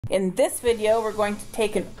In this video, we're going to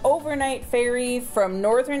take an overnight ferry from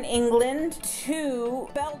northern England to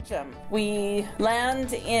Belgium. We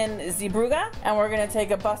land in Zeebruggee and we're going to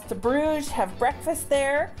take a bus to Bruges, have breakfast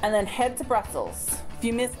there, and then head to Brussels. If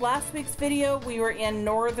you missed last week's video, we were in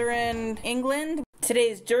northern England.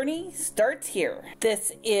 Today's journey starts here.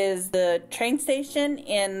 This is the train station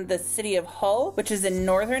in the city of Hull, which is in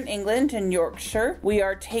northern England in Yorkshire. We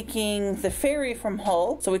are taking the ferry from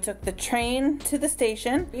Hull, so we took the train to the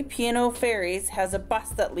station. P&O Ferries has a bus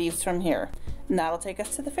that leaves from here, and that'll take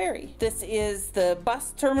us to the ferry. This is the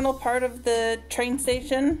bus terminal part of the train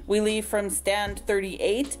station. We leave from stand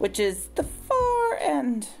 38, which is the far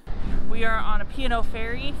end. We are on a P&O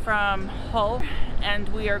ferry from Hull and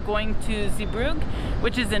we are going to Zeebruggee,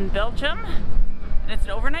 which is in Belgium. And it's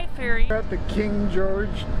an overnight ferry. We're at the King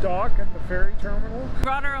George dock at the ferry terminal. We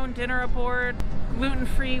brought our own dinner aboard.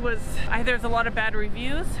 Gluten-free was, there's a lot of bad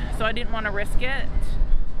reviews, so I didn't want to risk it.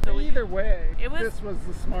 So either way, this was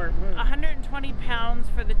the smart move. 120 pounds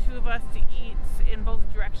for the two of us to eat in both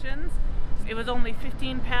directions. It was only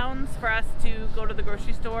 15 pounds for us to go to the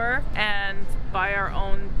grocery store and buy our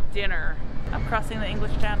own dinner. I'm crossing the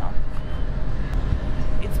English Channel.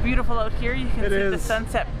 It's beautiful out here. You can see the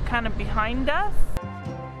sunset kind of behind us.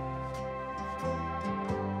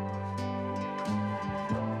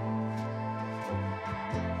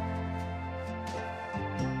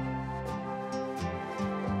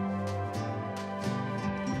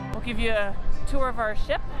 We'll give you a tour of our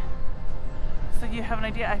ship so you have an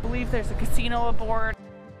idea. I believe there's a casino aboard,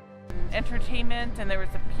 entertainment, and there was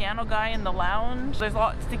a piano guy in the lounge. There's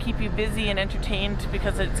lots to keep you busy and entertained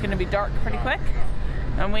because it's going to be dark pretty quick.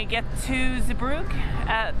 And we get to Zeebruggee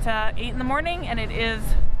at 8 in the morning and it is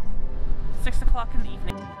 6 o'clock in the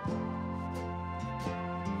evening.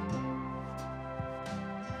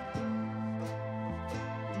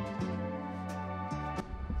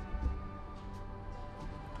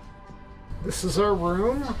 This is our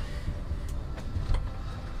room.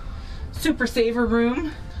 Super saver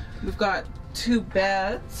room. We've got 2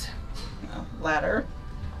 beds, ladder.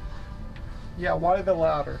 Yeah, why the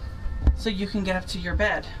ladder? So you can get up to your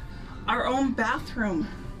bed. Our own bathroom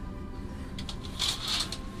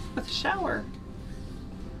with a shower.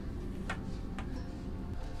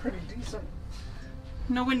 Pretty decent.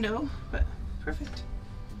 No window, but perfect.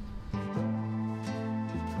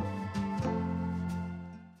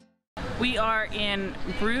 We are in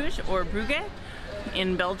Bruges or Bruges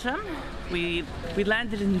in Belgium. We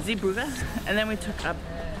landed in Zeebruggee and then we took a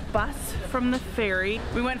bus from the ferry.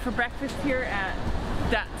 We went for breakfast here at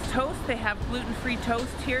That's Toast. They have gluten-free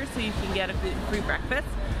toast here, so you can get a gluten-free breakfast.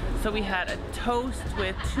 So we had a toast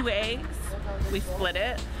with 2 eggs. We split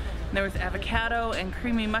it. And there was avocado and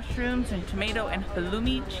creamy mushrooms and tomato and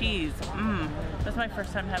halloumi cheese. That's my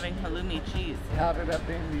first time having halloumi cheese. Had it at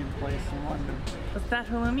the Indian place in London. Was that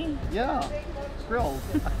halloumi? Yeah, grilled.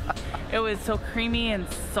 It was so creamy and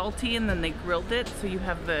salty, and then they grilled it, so you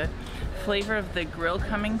have the flavor of the grill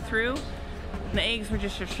coming through. And the eggs were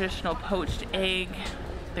just your traditional poached egg.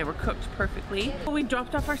 They were cooked perfectly. We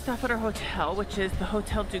dropped off our stuff at our hotel, which is the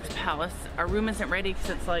Hotel Duke's Palace. Our room isn't ready because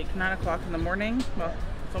it's like 9 o'clock in the morning. Well,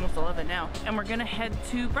 it's almost 11 now. And we're gonna head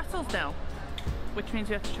to Brussels now, which means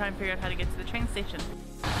we have to try and figure out how to get to the train station.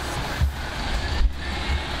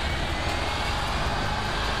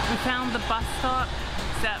 We found the bus stop,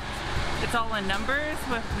 except it's all in numbers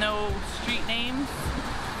with no street names,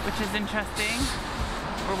 which is interesting.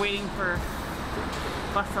 We're waiting for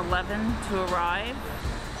bus 11 to arrive.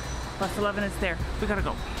 Bus 11 is there. We gotta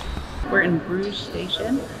go. We're in Bruges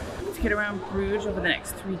station. To get around Bruges over the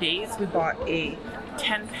next 3 days, we bought a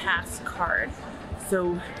 10 pass card.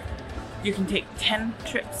 So you can take 10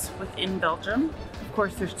 trips within Belgium. Of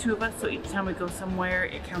course, there's 2 of us, so each time we go somewhere,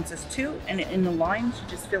 it counts as 2. And in the lines, you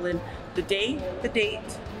just fill in the day, the date,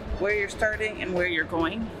 where you're starting, and where you're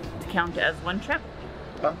going to count as 1 trip.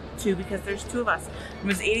 2 because there's 2 of us. It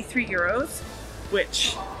was 83 euros,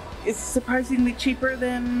 which is surprisingly cheaper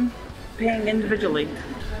than paying individually.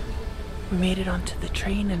 We made it onto the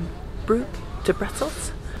train in Bruges to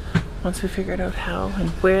Brussels. Once we figured out how and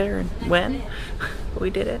where and when, but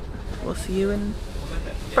we did it. We'll see you in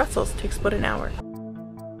Brussels. It takes about an hour.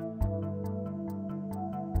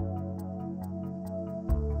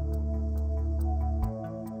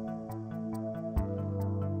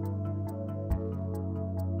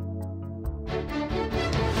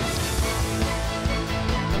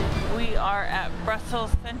 We are at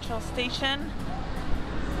Brussels Central Station,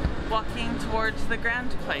 walking towards the Grand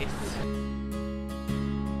Place.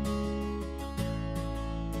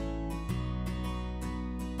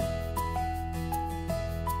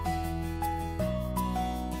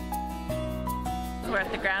 We're at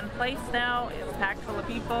the grand place now. It's packed full of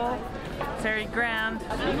people. It's very grand.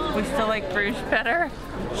 We still like Bruges better.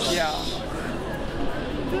 Yeah.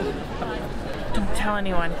 Don't tell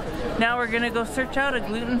anyone. Now we're gonna go search out a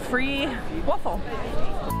gluten-free waffle.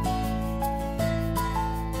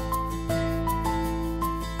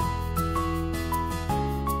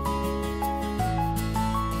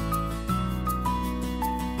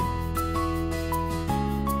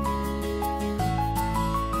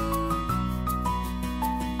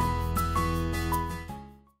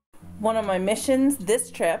 One of my missions this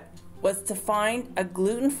trip was to find a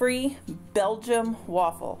gluten-free Belgium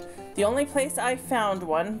waffle. The only place I found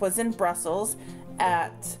one was in Brussels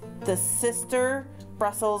at the Sister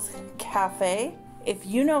Brussels Cafe. If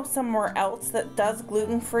you know somewhere else that does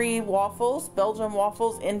gluten-free waffles, Belgium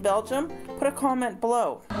waffles in Belgium, put a comment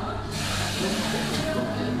below.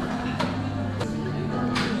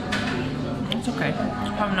 It's okay.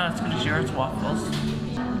 It's probably not as good as yours waffles.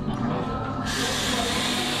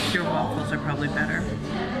 Your waffles are probably better.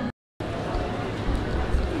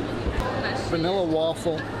 Vanilla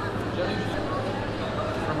waffle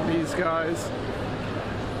from these guys.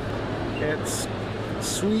 It's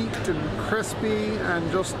sweet and crispy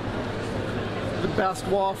and just the best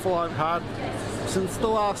waffle I've had since the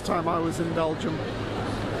last time I was in Belgium.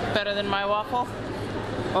 Better than my waffle?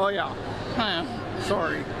 Oh yeah. Huh.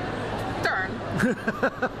 Sorry. Darn.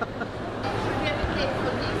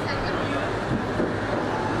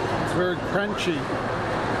 It's very crunchy.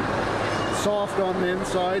 Soft on the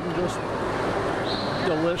inside and just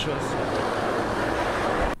delicious.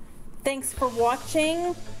 Thanks for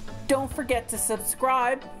watching. Don't forget to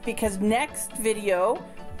subscribe because next video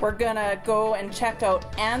we're gonna go and check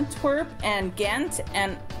out Antwerp and Ghent,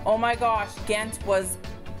 and oh my gosh, Ghent was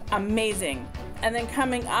amazing. And then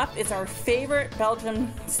coming up is our favorite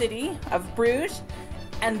Belgian city of Bruges,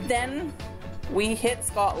 and then we hit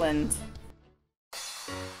Scotland.